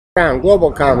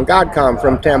Globalcom, Godcom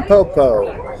from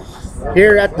Tampopo.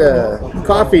 Here at the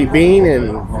Coffee Bean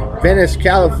in Venice,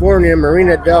 California,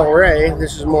 Marina del Rey.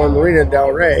 This is more Marina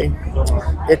del Rey.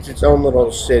 It's its own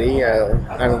little city.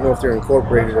 I don't know if they're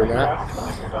incorporated or not.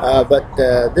 But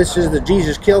this is the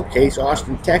Jesus Kill case,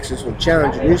 Austin, Texas, with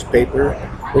Challenger newspaper.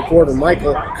 Reporter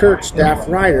Michael Kurt, staff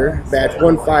writer, badge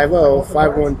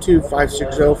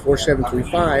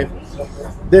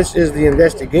 150-512-560-4735. This is the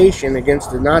investigation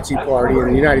against the Nazi Party in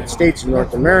the United States and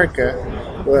North America,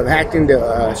 who have hacked into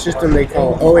a system they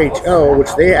call OHO,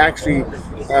 which they actually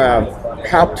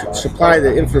helped supply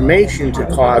the information to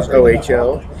cause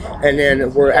OHO, and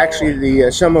then were actually the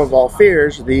sum of all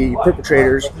fears, the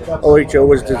perpetrators. OHO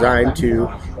was designed to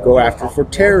go after for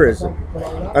terrorism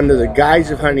under the guise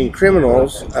of hunting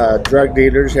criminals, drug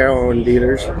dealers, heroin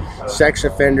dealers, sex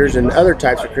offenders, and other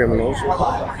types of criminals.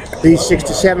 These 6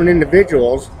 to 7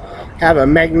 individuals have a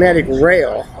magnetic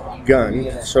rail gun,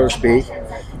 so to speak,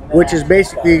 which is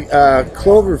basically a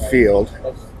clover field,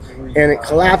 and it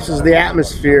collapses the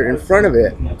atmosphere in front of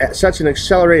it at such an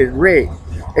accelerated rate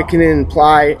it can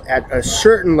imply at a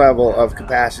certain level of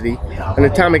capacity an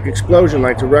atomic explosion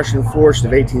like the Russian force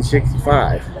of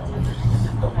 1865.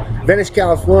 Venice,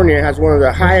 California has one of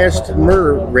the highest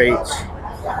murder rates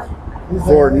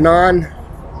for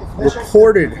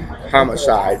non-reported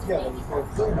homicide,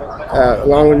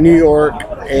 along with New York,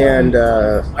 and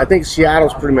I think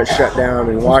Seattle's pretty much shut down,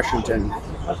 in Washington.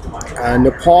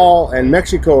 Nepal and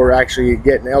Mexico are actually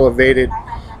getting elevated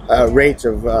rates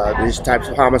of these types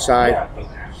of homicide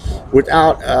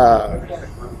without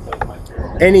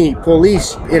any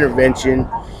police intervention,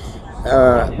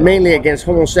 mainly against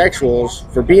homosexuals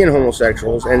for being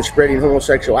homosexuals and spreading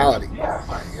homosexuality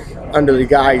under the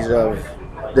guise of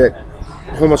that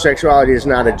homosexuality is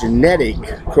not a genetic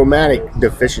chromatic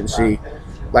deficiency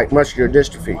like muscular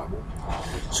dystrophy.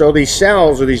 So these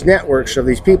cells, or these networks of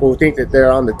these people who think that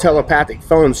they're on the telepathic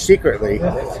phone secretly,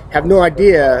 have no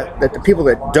idea that the people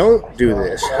that don't do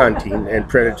this hunting and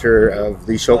predator of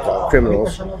these so-called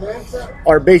criminals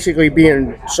are basically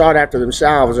being sought after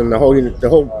themselves, and the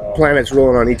whole planet's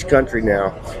rolling on each country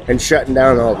now and shutting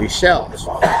down all these cells.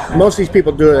 Most of these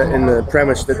people do it in the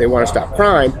premise that they want to stop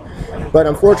crime, but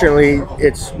unfortunately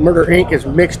it's Murder Inc. is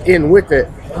mixed in with it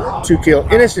to kill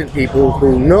innocent people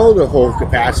who know the whole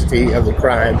capacity of the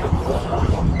crime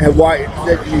and why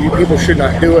that people should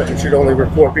not do it and should only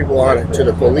report people on it to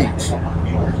the police.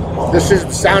 This is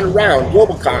the Sound Around,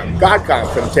 Globalcom, Godcom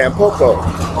from Tampopo.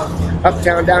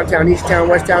 Uptown, downtown, east town,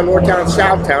 west town, north town,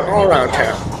 south town, all around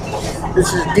town.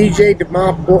 This is DJ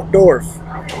Dorf.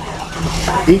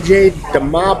 DJ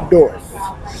Dorf.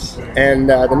 And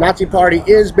the Nazi Party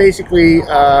is basically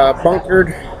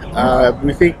bunkered,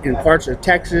 we think, in parts of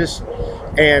Texas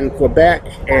and Quebec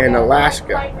and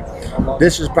Alaska.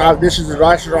 This is the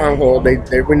last stronghold.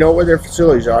 We know where their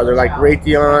facilities are. They're like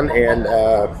Raytheon and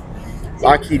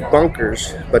Lockheed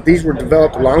bunkers, but these were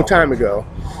developed a long time ago.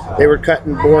 They were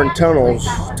cutting, boring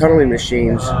tunneling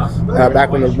machines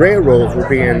back when the railroads were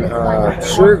being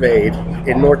surveyed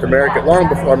in North America, long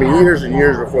before, I mean, years and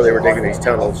years before they were digging these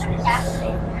tunnels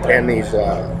and these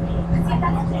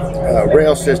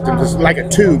rail systems. It's like a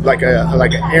tube, like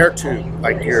an air tube,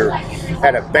 like you're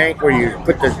at a bank where you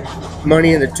put the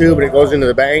money in the tube and it goes into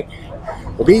the bank.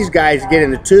 Well, these guys get in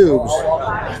the tubes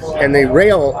and they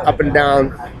rail up and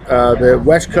down the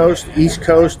West Coast, East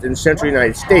Coast, and Central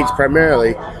United States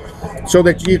primarily, so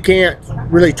that you can't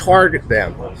really target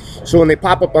them. So when they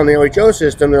pop up on the OHO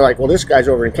system, they're like, well, this guy's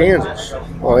over in Kansas.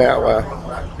 Oh yeah, well,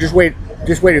 just wait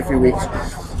a few weeks.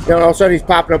 You know, all of a sudden he's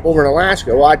popping up over in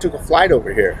Alaska. Well, I took a flight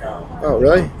over here. Oh,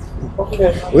 really? Well,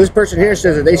 this person here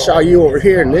says that they saw you over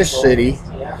here in this city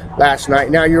last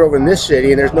night. Now you're over in this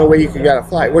city, and there's no way you could get a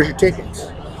flight. Where's your tickets?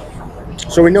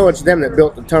 So we know it's them that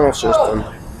built the tunnel system.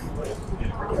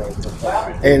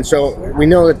 And so we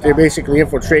know that they basically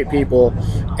infiltrate people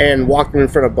and walk them in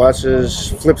front of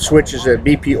buses, flip switches at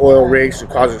BP oil rigs to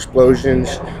cause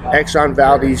explosions. Exxon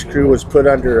Valdez crew was put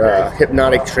under a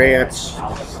hypnotic trance.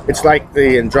 It's like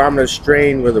the Andromeda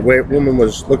strain where the woman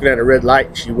was looking at a red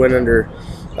light. She went under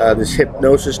this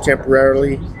hypnosis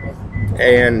temporarily,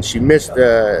 and she missed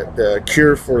the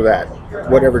cure for that,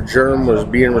 whatever germ was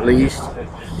being released.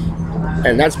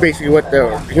 And that's basically what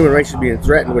the human race is being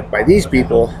threatened with by these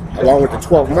people, along with the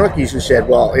 12 monkeys who said,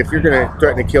 well, if you're going to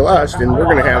threaten to kill us, then we're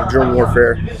going to have germ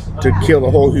warfare to kill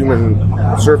the whole human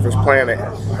surface planet.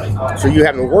 So you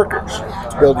have the workers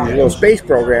to build your little space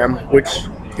program, which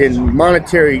in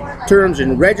monetary terms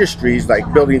and registries,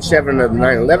 like Building 7 of the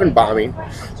 9/11 bombing,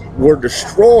 were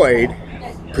destroyed,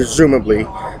 presumably,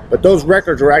 but those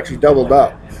records were actually doubled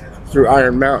up through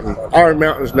Iron Mountain. Iron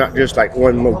Mountain is not just like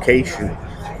one location.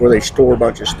 where they store a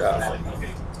bunch of stuff.